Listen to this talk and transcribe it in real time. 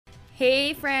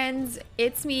Hey friends,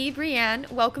 it's me,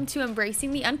 Brianne. Welcome to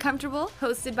Embracing the Uncomfortable,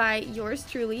 hosted by yours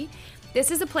truly.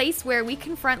 This is a place where we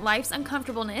confront life's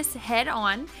uncomfortableness head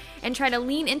on and try to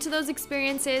lean into those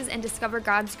experiences and discover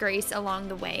God's grace along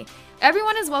the way.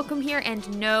 Everyone is welcome here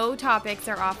and no topics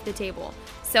are off the table.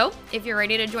 So, if you're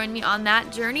ready to join me on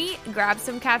that journey, grab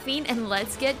some caffeine and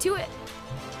let's get to it.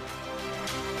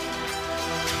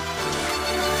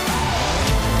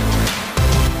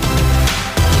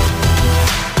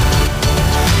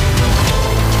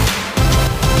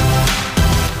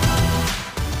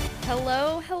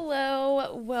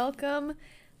 Hello, welcome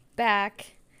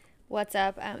back. What's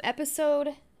up?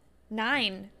 Episode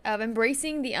 9 of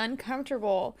Embracing the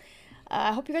Uncomfortable.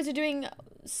 I hope you guys are doing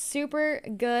super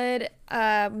good.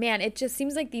 Man, it just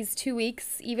seems like these 2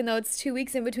 weeks, even though it's 2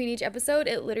 weeks in between each episode,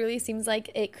 it literally seems like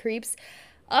it creeps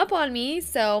up on me.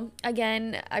 So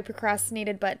again, I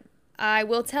procrastinated, but I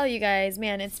will tell you guys,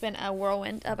 man, it's been a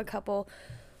whirlwind of a couple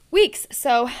weeks.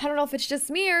 So I don't know if it's just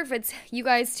me or if it's you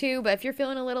guys too, but if you're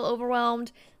feeling a little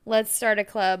overwhelmed, let's start a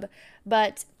club.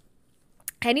 But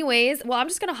anyways, well, I'm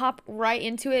just going to hop right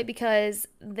into it because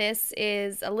this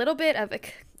is a little bit of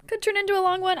could turn into a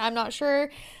long one. I'm not sure.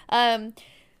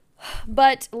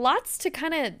 But lots to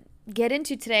kind of get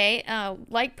into today.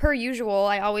 Like per usual,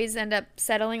 I always end up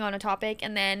settling on a topic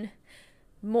and then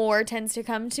more tends to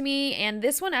come to me. And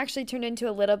this one actually turned into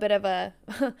a little bit of an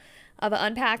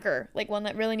unpacker, like one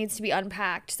that really needs to be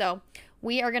unpacked. So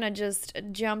we are going to just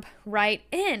jump right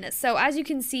in. So as you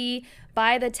can see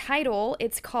by the title,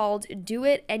 it's called Do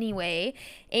It Anyway.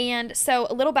 And so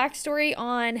a little backstory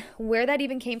on where that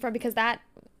even came from, because that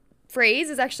phrase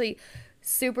is actually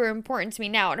super important to me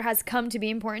now. It has come to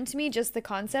be important to me, just the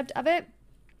concept of it.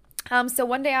 So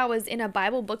one day I was in a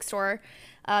Bible bookstore.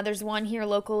 There's one here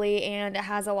locally, and it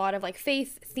has a lot of like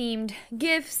faith-themed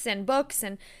gifts and books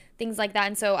and things like that.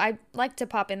 And so I like to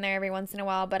pop in there every once in a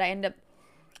while, but I end up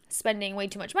spending way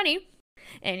too much money.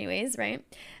 Anyways, right?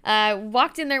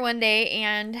 Walked in there one day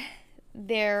and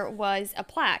there was a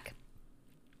plaque.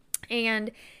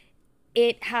 And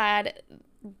it had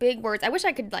big words. I wish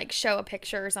I could like show a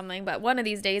picture or something, but one of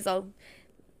these days I'll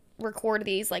record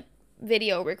these, like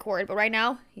video record. But right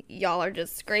now, y'all are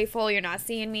just grateful you're not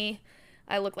seeing me.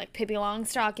 I look like Pippi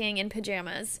Longstocking in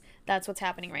pajamas. That's what's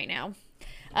happening right now.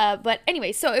 But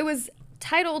anyway, so it was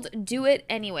titled Do It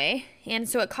Anyway, and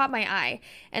so it caught my eye.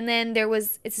 And then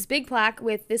it's this big plaque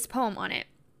with this poem on it,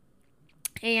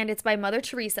 and it's by Mother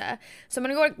Teresa. So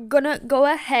I'm gonna go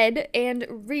ahead and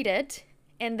read it,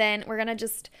 and then we're gonna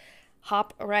just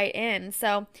hop right in.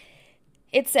 So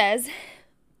it says,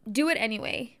 do it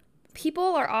anyway.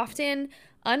 People are often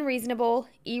unreasonable,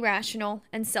 irrational,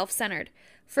 and self-centered.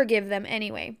 Forgive them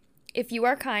anyway. If you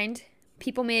are kind,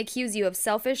 people may accuse you of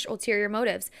selfish, ulterior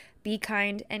motives. Be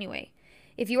kind anyway.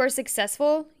 If you are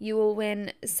successful, you will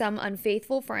win some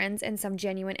unfaithful friends and some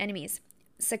genuine enemies.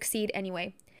 Succeed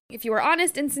anyway. If you are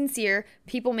honest and sincere,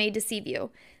 people may deceive you.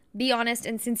 Be honest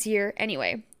and sincere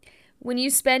anyway. When you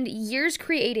spend years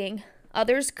creating,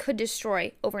 others could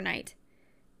destroy overnight.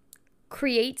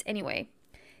 Create anyway.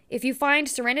 If you find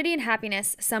serenity and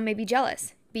happiness, some may be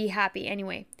jealous. Be happy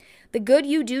anyway. The good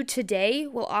you do today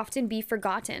will often be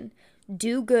forgotten.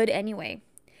 Do good anyway.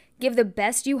 Give the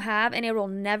best you have and it will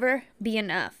never be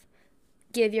enough.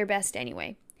 Give your best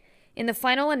anyway. In the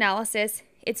final analysis,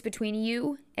 it's between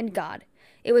you and God.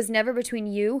 It was never between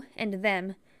you and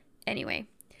them anyway.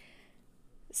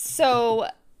 So,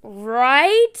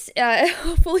 right?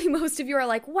 Hopefully most of you are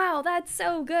like, wow, that's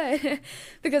so good.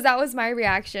 Because that was my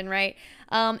reaction, right?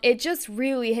 It just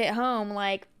really hit home.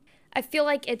 Like, I feel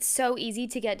like it's so easy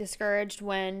to get discouraged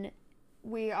when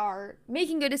we are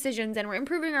making good decisions and we're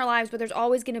improving our lives, but there's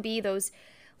always going to be those,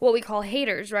 what we call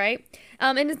haters, right?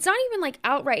 And it's not even like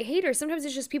outright haters. Sometimes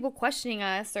it's just people questioning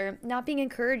us or not being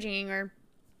encouraging or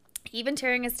even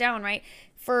tearing us down, right?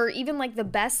 For even like the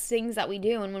best things that we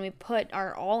do and when we put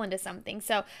our all into something.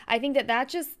 So I think that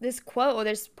just, this quote or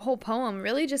this whole poem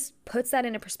really just puts that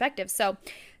into perspective. So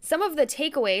some of the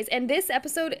takeaways, and this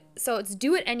episode, so it's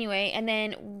Do It Anyway, and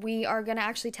then we are going to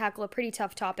actually tackle a pretty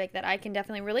tough topic that I can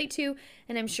definitely relate to,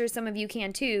 and I'm sure some of you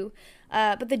can too.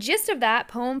 But the gist of that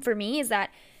poem for me is that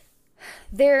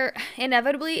there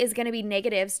inevitably is going to be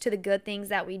negatives to the good things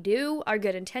that we do, our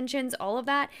good intentions, all of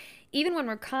that, even when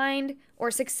we're kind or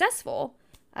successful.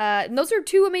 And those are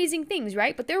two amazing things,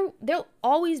 right? But there'll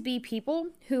always be people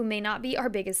who may not be our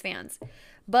biggest fans.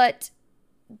 But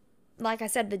like I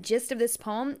said, the gist of this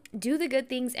poem, do the good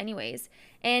things anyways.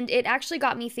 And it actually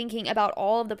got me thinking about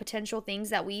all of the potential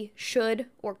things that we should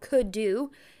or could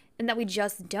do and that we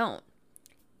just don't.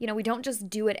 We don't just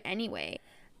do it anyway.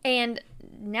 And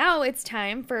now it's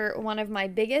time for one of my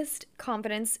biggest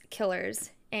confidence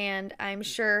killers, and I'm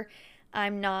sure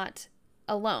I'm not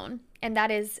alone, and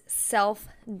that is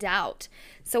self-doubt.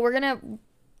 So we're going to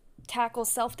tackle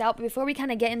self-doubt, but before we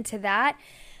kind of get into that,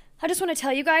 I just want to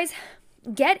tell you guys,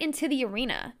 get into the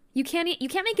arena. You can't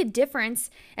make a difference,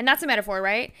 and that's a metaphor,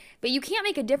 right? But you can't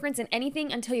make a difference in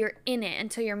anything until you're in it,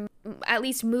 until you're at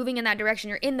least moving in that direction.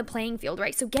 You're in the playing field,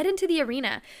 right? So get into the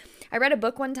arena. I read a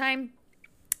book one time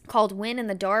called Win in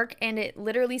the Dark, and it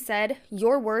literally said,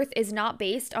 your worth is not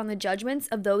based on the judgments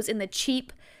of those in the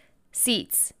cheap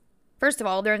seats. First of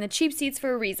all, they're in the cheap seats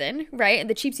for a reason, right?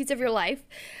 The cheap seats of your life.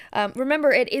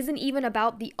 Remember, it isn't even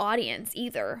about the audience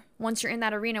either. Once you're in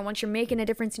that arena, once you're making a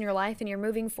difference in your life and you're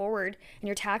moving forward and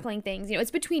you're tackling things, it's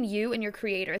between you and your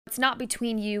creator. It's not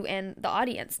between you and the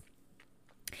audience.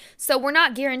 So we're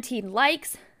not guaranteed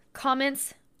likes,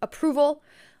 comments, approval,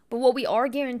 but what we are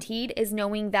guaranteed is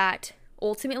knowing that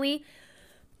ultimately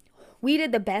we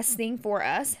did the best thing for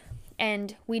us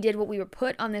and we did what we were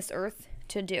put on this earth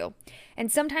to do. And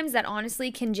sometimes that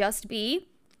honestly can just be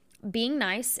being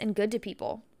nice and good to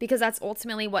people, because that's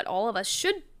ultimately what all of us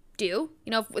should do.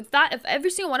 If every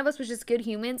single one of us was just good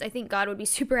humans, I think God would be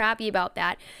super happy about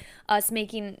that, us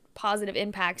making positive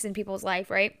impacts in people's life,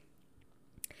 right?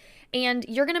 And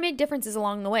you're going to make differences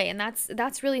along the way, and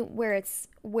that's really where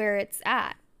it's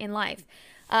at in life.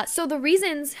 So the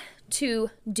reasons to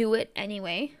do it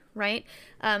anyway, right?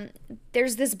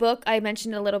 There's this book I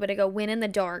mentioned a little bit ago, Win in the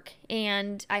Dark,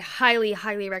 and I highly,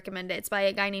 highly recommend it. It's by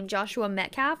a guy named Joshua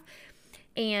Metcalf,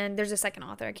 and there's a second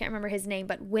author. I can't remember his name,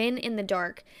 but Win in the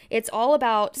Dark. It's all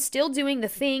about still doing the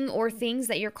thing or things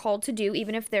that you're called to do,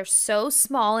 even if they're so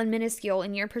small and minuscule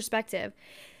in your perspective,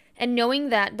 and knowing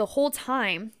that the whole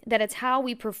time that it's how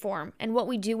we perform and what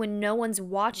we do when no one's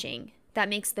watching that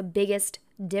makes the biggest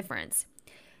difference.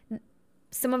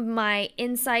 Some of my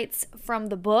insights from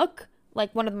the book,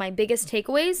 like one of my biggest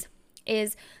takeaways,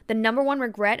 is the number one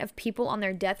regret of people on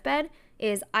their deathbed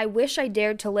is, I wish I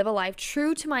dared to live a life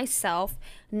true to myself,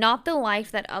 not the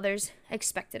life that others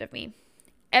expected of me.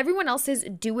 Everyone else's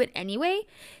do it anyway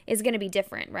is going to be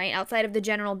different, right? Outside of the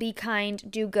general be kind,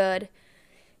 do good,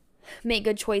 make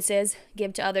good choices,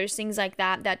 give to others, things like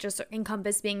that just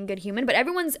encompass being a good human. But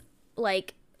everyone's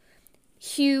like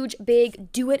huge,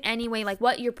 big, do it anyway, like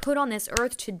what you're put on this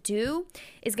earth to do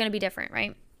is going to be different,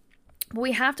 right? But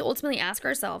we have to ultimately ask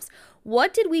ourselves,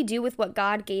 what did we do with what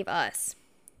God gave us?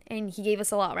 And he gave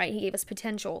us a lot, right? He gave us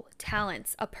potential,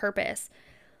 talents, a purpose.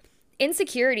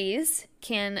 Insecurities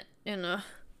can,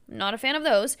 not a fan of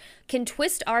those, can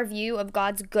twist our view of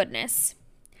God's goodness.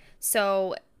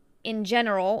 So in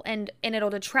general, and it'll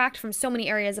detract from so many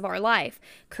areas of our life,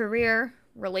 career,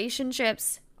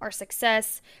 relationships, our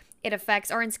success.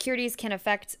 Our insecurities can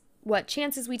affect what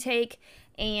chances we take.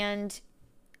 And,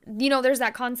 there's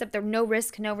that concept of no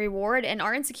risk, no reward. And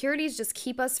our insecurities just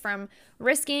keep us from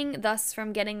risking, thus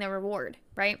from getting the reward,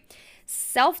 right?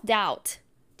 Self-doubt,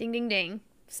 ding, ding, ding,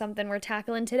 something we're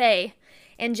tackling today.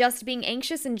 And just being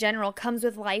anxious in general comes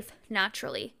with life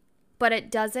naturally. But it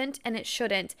doesn't and it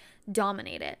shouldn't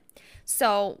dominate it.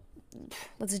 So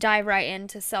let's dive right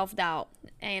into self-doubt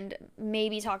and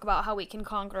maybe talk about how we can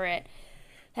conquer it.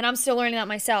 And I'm still learning that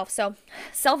myself. So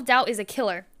self-doubt is a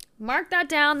killer. Mark that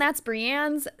down. That's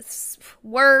Brianne's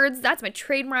words. That's my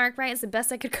trademark, right? It's the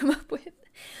best I could come up with.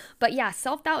 But yeah,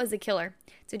 self-doubt is a killer.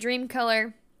 It's a dream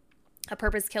killer, a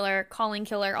purpose killer, calling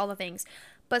killer, all the things.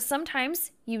 But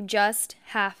sometimes you just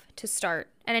have to start.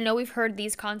 And I know we've heard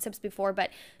these concepts before, but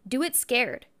do it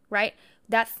scared, right?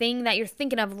 That thing that you're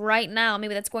thinking of right now,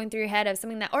 maybe that's going through your head of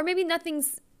something that, or maybe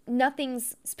nothing's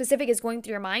specific is going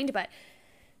through your mind, but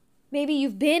maybe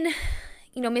you've been,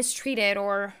 mistreated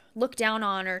or looked down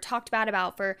on or talked bad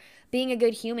about for being a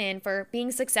good human, for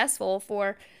being successful,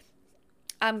 for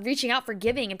reaching out, for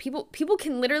giving. And people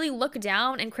can literally look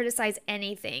down and criticize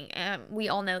anything. We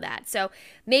all know that. So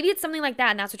maybe it's something like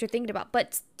that and that's what you're thinking about.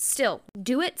 But still,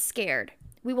 do it scared.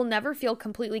 We will never feel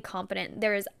completely confident.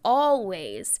 There is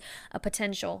always a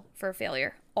potential for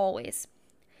failure. Always.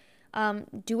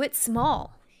 Do it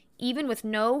small. Even with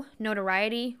no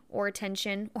notoriety or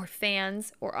attention or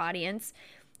fans or audience,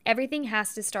 everything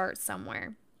has to start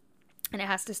somewhere. And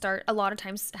a lot of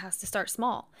times it has to start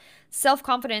small.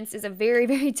 Self-confidence is a very,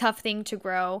 very tough thing to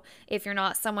grow if you're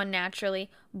not someone naturally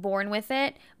born with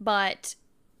it. But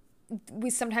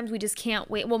sometimes we just can't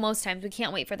wait. Well, most times we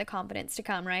can't wait for the confidence to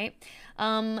come, right?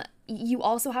 You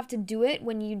also have to do it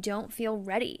when you don't feel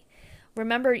ready.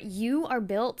 Remember, you are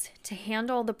built to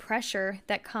handle the pressure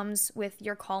that comes with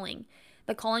your calling,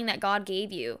 the calling that God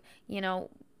gave you.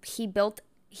 He built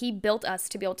us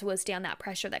to be able to withstand that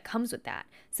pressure that comes with that.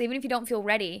 So even if you don't feel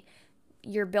ready,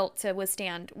 you're built to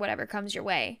withstand whatever comes your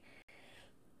way.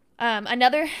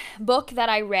 Another book that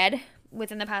I read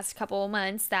within the past couple of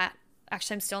months that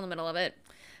actually I'm still in the middle of it,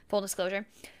 full disclosure.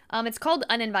 It's called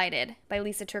Uninvited by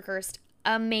Lisa TerKeurst.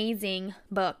 Amazing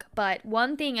book. But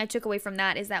one thing I took away from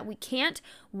that is that we can't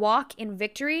walk in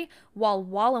victory while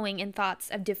wallowing in thoughts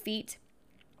of defeat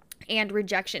and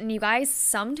rejection. And you guys,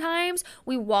 sometimes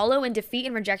we wallow in defeat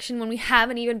and rejection when we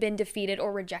haven't even been defeated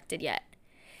or rejected yet.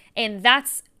 And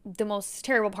that's the most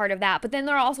terrible part of that. But then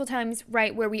there are also times,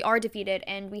 right, where we are defeated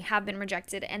and we have been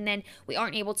rejected, and then we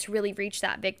aren't able to really reach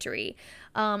that victory.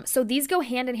 So these go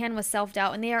hand in hand with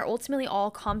self-doubt, and they are ultimately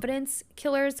all confidence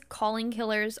killers, calling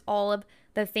killers, all of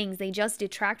the things. They just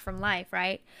detract from life,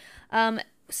 right?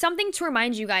 Something to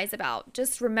remind you guys about,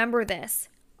 just remember this.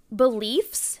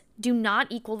 Beliefs do not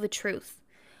equal the truth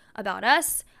about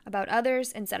us, about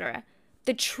others, etc.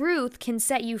 The truth can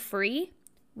set you free,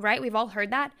 right? We've all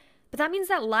heard that. But that means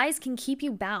that lies can keep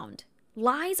you bound.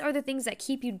 Lies are the things that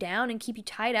keep you down and keep you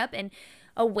tied up and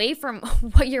away from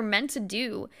what you're meant to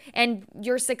do and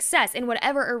your success in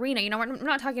whatever arena. You know, we're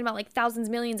not talking about like thousands,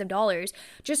 millions of dollars.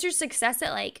 Just your success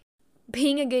at like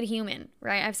being a good human,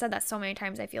 right? I've said that so many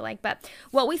times, I feel like. But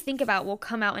what we think about will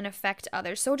come out and affect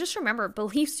others. So just remember,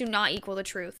 beliefs do not equal the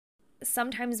truth.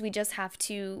 Sometimes we just have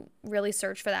to really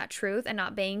search for that truth and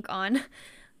not bank on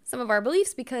some of our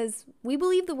beliefs because we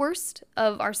believe the worst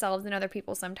of ourselves and other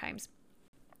people sometimes.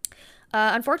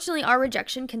 Unfortunately, our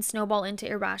rejection can snowball into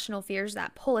irrational fears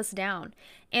that pull us down.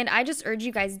 And I just urge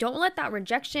you guys, don't let that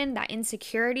rejection, that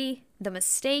insecurity, the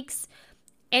mistakes,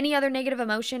 any other negative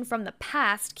emotion from the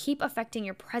past keep affecting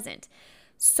your present.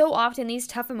 So often these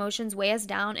tough emotions weigh us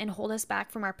down and hold us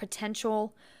back from our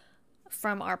potential,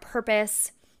 from our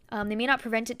purpose. They may not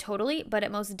prevent it totally, but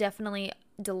it most definitely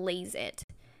delays it.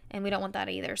 And we don't want that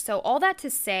either. So all that to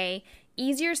say,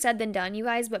 easier said than done, you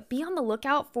guys, but be on the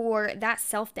lookout for that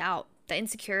self-doubt, the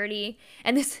insecurity.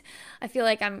 And this, I feel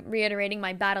like I'm reiterating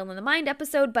my Battle in the Mind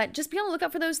episode, but just be on the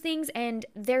lookout for those things. And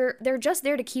they're just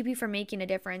there to keep you from making a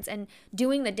difference and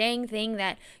doing the dang thing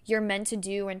that you're meant to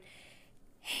do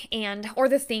or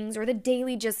the things or the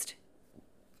daily just,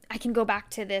 I can go back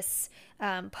to this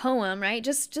poem, right?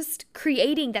 Just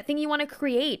creating that thing you want to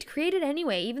create it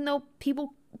anyway, even though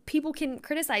people can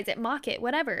criticize it, mock it,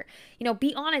 whatever. You know,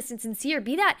 be honest and sincere.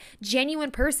 Be that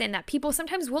genuine person that people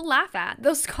sometimes will laugh at.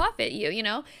 They'll scoff at you, you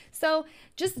know? So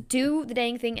just do the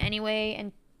dang thing anyway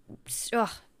and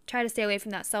try to stay away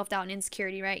from that self-doubt and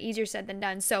insecurity, right? Easier said than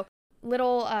done. So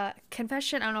little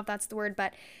confession, I don't know if that's the word,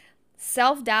 but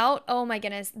self-doubt, oh my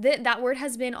goodness. That word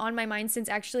has been on my mind since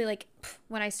actually like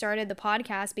when I started the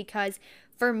podcast, because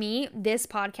for me, this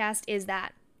podcast is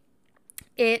that.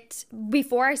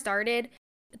 Before I started,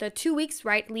 the 2 weeks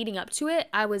right leading up to it,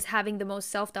 I was having the most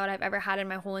self-doubt I've ever had in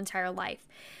my whole entire life.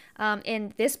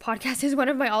 And this podcast is one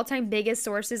of my all-time biggest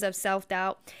sources of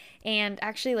self-doubt, and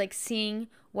actually like seeing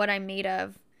what I'm made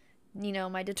of, you know,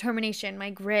 my determination, my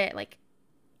grit, like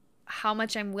how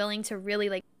much I'm willing to really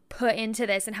like put into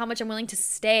this and how much I'm willing to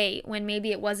stay when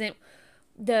maybe it wasn't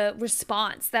the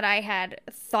response that I had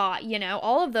thought, you know,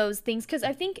 all of those things. Because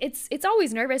I think it's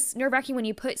always nerve-wracking when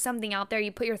you put something out there,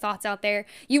 you put your thoughts out there,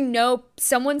 you know,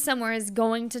 someone somewhere is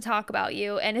going to talk about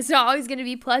you, and it's not always going to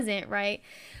be pleasant, right?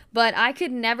 But I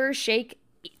could never shake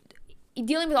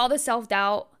dealing with all the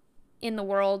self-doubt in the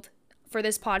world. For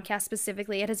this podcast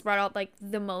specifically, it has brought out like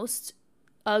the most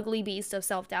ugly beast of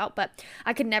self-doubt, but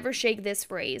I could never shake this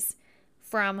phrase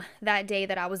from that day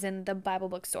that I was in the Bible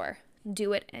bookstore.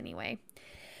 Do it anyway.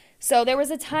 So there was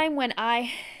a time when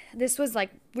this was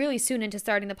like really soon into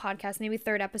starting the podcast, maybe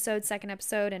second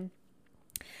episode, and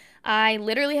I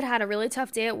literally had a really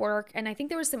tough day at work, and I think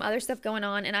there was some other stuff going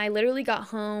on, and I literally got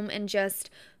home and just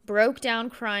broke down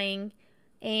crying,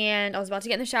 and I was about to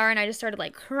get in the shower, and I just started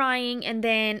like crying, and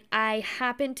then I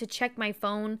happened to check my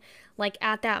phone like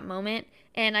at that moment,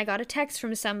 and I got a text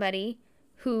from somebody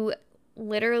who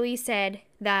literally said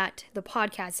that the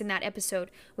podcast in that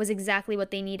episode was exactly what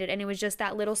they needed, and it was just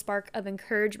that little spark of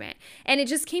encouragement, and it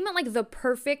just came at like the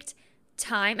perfect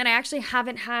time. And I actually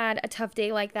haven't had a tough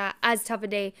day like that, as tough a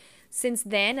day since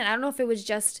then. And I don't know if it was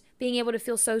just being able to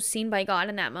feel so seen by God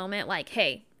in that moment, like,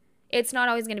 hey, it's not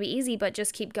always going to be easy, but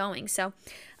just keep going. So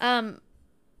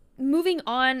moving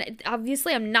on,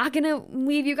 obviously I'm not going to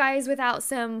leave you guys without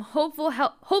some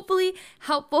hopefully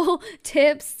helpful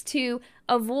tips to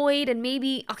avoid, and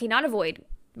maybe, okay, not avoid,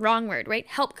 wrong word, right?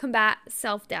 Help combat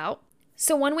self-doubt.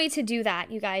 So one way to do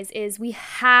that, you guys, is we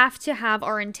have to have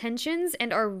our intentions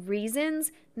and our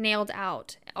reasons nailed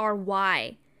out, our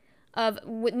why.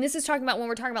 and this is talking about when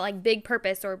we're talking about like big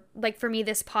purpose, or like for me,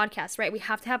 this podcast, right? We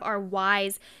have to have our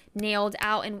whys nailed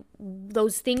out, and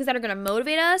those things that are going to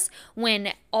motivate us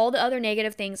when all the other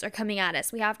negative things are coming at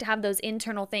us. We have to have those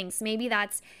internal things. Maybe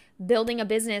that's building a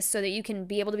business so that you can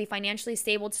be able to be financially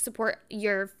stable to support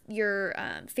your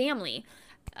family,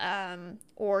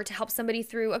 or to help somebody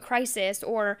through a crisis,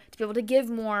 or to be able to give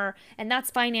more, and that's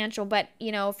financial. But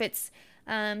if it's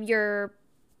your,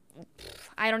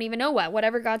 I don't even know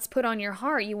whatever God's put on your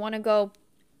heart, you want to go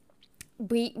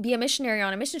be a missionary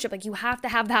on a mission trip. Like, you have to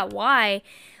have that why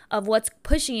of what's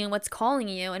pushing you and what's calling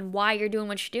you and why you're doing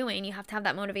what you're doing. You have to have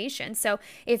that motivation. So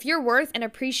if your worth and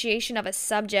appreciation of a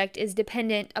subject is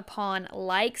dependent upon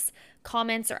likes,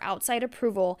 comments, or outside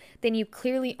approval, then you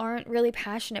clearly aren't really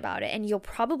passionate about it, and you'll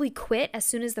probably quit as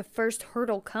soon as the first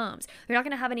hurdle comes. You're not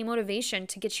going to have any motivation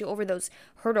to get you over those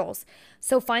hurdles.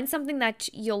 So find something that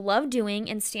you'll love doing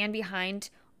and stand behind,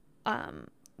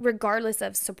 regardless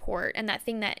of support, and that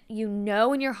thing that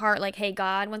in your heart, like, hey,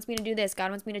 God wants me to do this,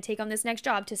 God wants me to take on this next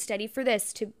job, to study for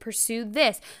this, to pursue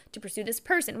this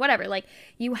person, whatever. Like,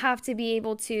 you have to be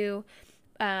able to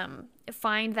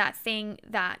find that thing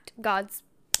that God's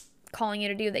calling you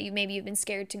to do, that you've been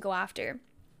scared to go after.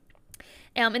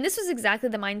 And this was exactly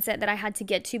the mindset that I had to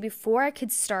get to before I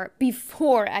could start the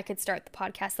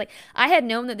podcast. Like, I had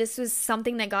known that this was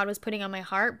something that God was putting on my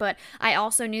heart, but I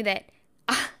also knew that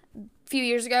few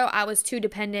years ago, I was too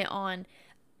dependent on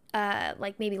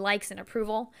like maybe likes and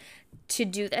approval to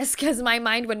do this, because my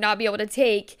mind would not be able to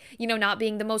take, not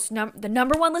being the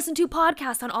number one listened to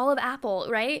podcast on all of Apple,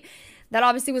 right? That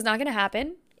obviously was not going to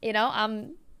happen.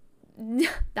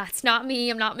 That's not me.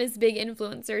 I'm not this big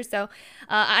influencer. So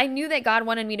I knew that God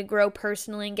wanted me to grow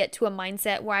personally and get to a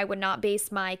mindset where I would not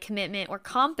base my commitment or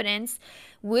confidence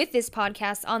with this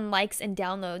podcast on likes and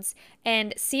downloads.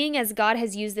 And seeing as God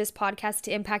has used this podcast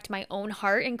to impact my own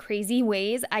heart in crazy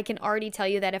ways, I can already tell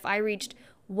you that if I reached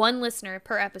one listener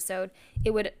per episode,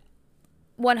 it would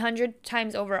 100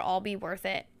 times over all be worth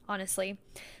it, honestly.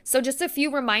 So just a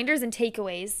few reminders and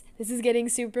takeaways. This is getting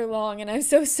super long, and I'm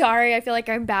so sorry. I feel like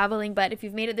I'm babbling, but if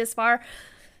you've made it this far,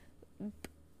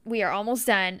 we are almost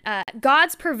done.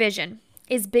 God's provision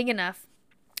is big enough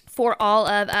for all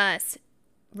of us.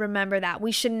 Remember that.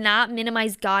 We should not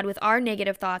minimize God with our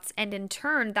negative thoughts, and in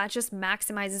turn, that just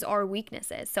maximizes our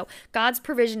weaknesses. So God's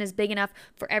provision is big enough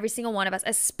for every single one of us,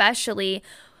 especially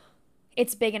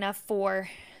it's big enough for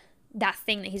that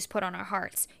thing that he's put on our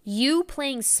hearts. You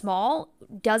playing small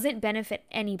doesn't benefit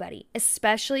anybody,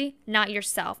 especially not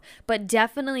yourself, but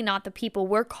definitely not the people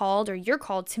we're called or you're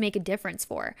called to make a difference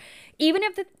for. Even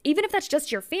if that's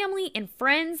just your family and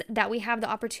friends that we have the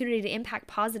opportunity to impact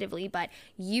positively, but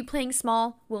you playing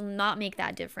small will not make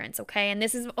that difference, okay? And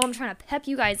this is what I'm trying to pep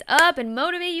you guys up and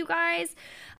motivate you guys.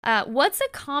 What's a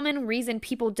common reason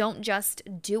people don't just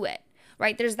do it?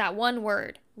 Right? There's that one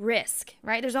word, risk,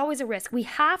 right? There's always a risk. We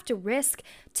have to risk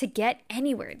to get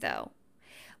anywhere, though.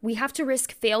 We have to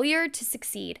risk failure to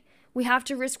succeed. We have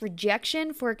to risk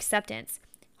rejection for acceptance,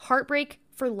 heartbreak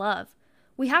for love.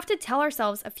 We have to tell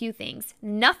ourselves a few things.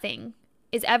 Nothing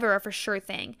is ever a for sure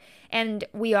thing, and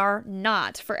we are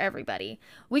not for everybody.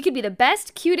 We could be the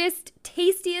best, cutest,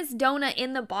 tastiest donut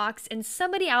in the box, and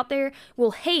somebody out there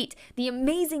will hate the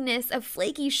amazingness of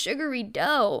flaky, sugary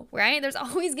dough, right? There's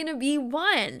always going to be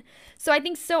one. So I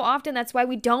think so often that's why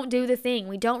we don't do the thing.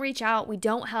 We don't reach out. We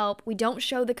don't help. We don't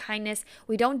show the kindness.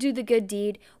 We don't do the good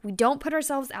deed. We don't put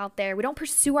ourselves out there. We don't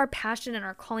pursue our passion and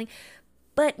our calling.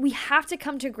 But we have to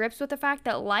come to grips with the fact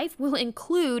that life will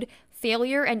include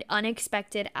failure and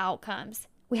unexpected outcomes.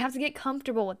 We have to get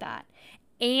comfortable with that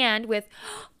and with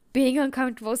being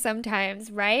uncomfortable sometimes,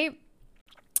 right?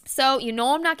 So,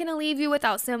 I'm not going to leave you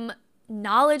without some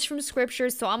knowledge from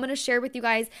scriptures. So I'm going to share with you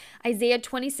guys Isaiah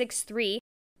 26:3.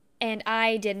 And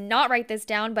I did not write this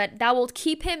down, but thou wilt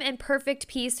keep him in perfect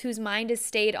peace whose mind is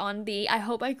stayed on thee. I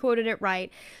hope I quoted it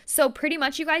right. So pretty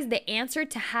much, you guys, the answer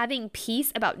to having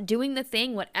peace about doing the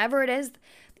thing, whatever it is,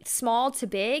 small to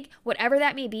big, whatever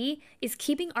that may be, is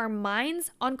keeping our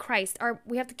minds on Christ.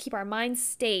 We have to keep our minds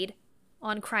stayed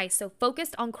on Christ. So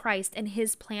focused on Christ and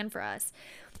his plan for us.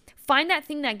 Find that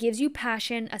thing that gives you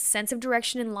passion, a sense of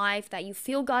direction in life that you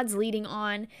feel God's leading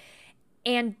on,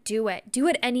 and do it. Do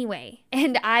it anyway.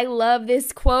 And I love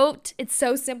this quote. It's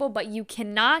so simple, but you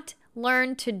cannot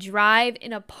learn to drive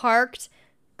in a parked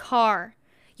car.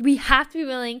 We have to be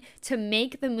willing to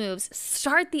make the moves,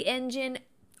 start the engine,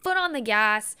 foot on the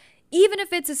gas, even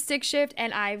if it's a stick shift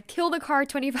and I've killed a car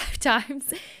 25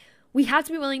 times. We have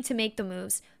to be willing to make the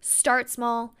moves. Start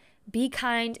small, be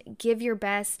kind, give your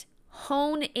best,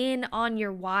 hone in on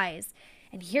your whys.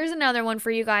 And here's another one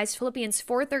for you guys, Philippians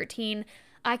 4:13.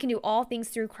 I can do all things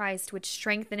through Christ, which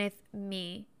strengtheneth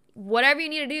me. Whatever you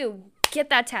need to do, get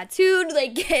that tattooed,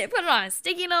 like put it on a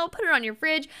sticky note, put it on your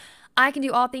fridge. I can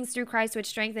do all things through Christ, which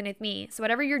strengtheneth me. So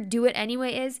whatever your do it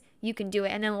anyway is, you can do it.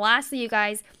 And then lastly, you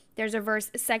guys, there's a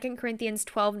verse, 2 Corinthians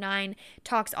 12:9,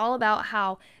 talks all about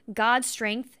how God's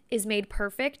strength is made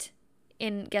perfect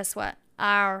in, guess what?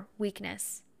 Our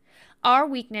weakness. Our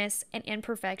weakness and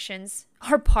imperfections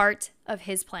are part of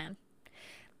his plan.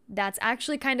 That's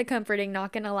actually kind of comforting,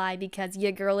 not gonna lie, because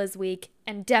your girl is weak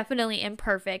and definitely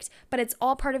imperfect, but it's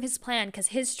all part of his plan because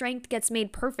his strength gets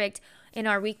made perfect in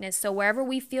our weakness. So wherever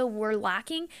we feel we're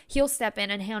lacking, he'll step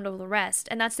in and handle the rest.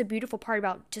 And that's the beautiful part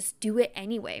about just do it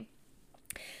anyway.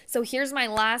 So here's my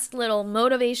last little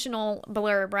motivational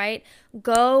blurb, right?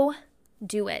 Go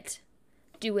do it.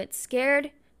 Do it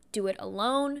scared. Do it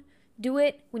alone. Do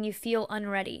it when you feel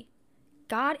unready.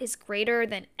 God is greater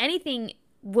than anything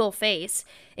we'll face,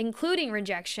 including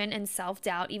rejection and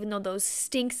self-doubt, even though those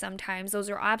stink sometimes. Those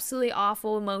are absolutely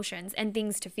awful emotions and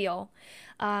things to feel.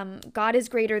 God is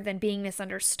greater than being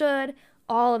misunderstood,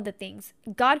 all of the things.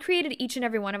 God created each and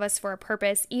every one of us for a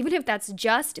purpose, even if that's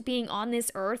just being on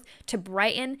this earth to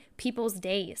brighten people's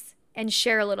days and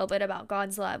share a little bit about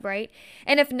God's love, right?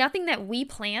 And if nothing that we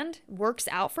planned works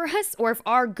out for us, or if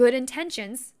our good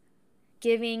intentions,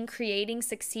 giving, creating,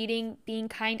 succeeding, being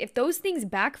kind, if those things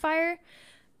backfire,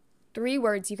 3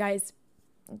 words, you guys: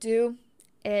 do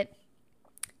it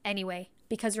anyway.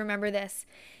 Because remember this,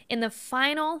 in the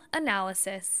final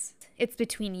analysis, it's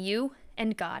between you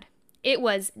and God. It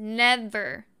was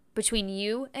never between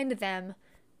you and them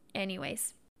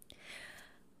anyways.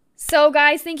 So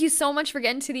guys, thank you so much for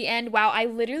getting to the end. Wow, I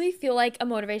literally feel like a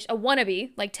wannabe,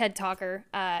 like TED Talker,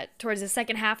 towards the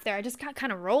second half there. I just got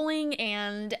kind of rolling,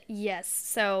 and yes,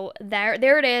 so there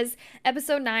it is,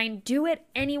 episode 9, do it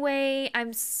anyway.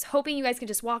 I'm hoping you guys can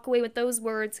just walk away with those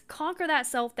words, conquer that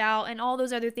self-doubt, and all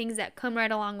those other things that come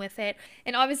right along with it.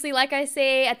 And obviously, like I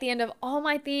say at the end of all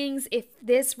my things, if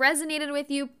this resonated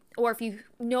with you, or if you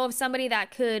know of somebody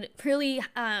that could really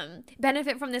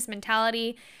benefit from this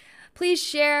mentality, please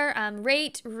share,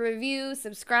 rate, review,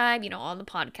 subscribe, all the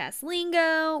podcast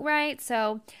lingo, right?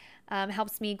 So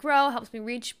helps me grow, helps me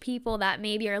reach people that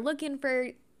maybe are looking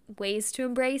for ways to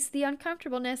embrace the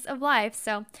uncomfortableness of life.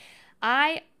 So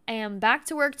I am back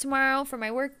to work tomorrow for my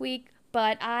work week,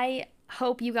 but I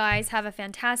hope you guys have a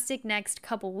fantastic next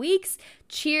couple weeks.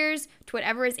 Cheers to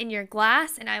whatever is in your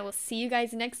glass, and I will see you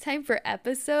guys next time for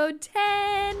episode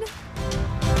 10.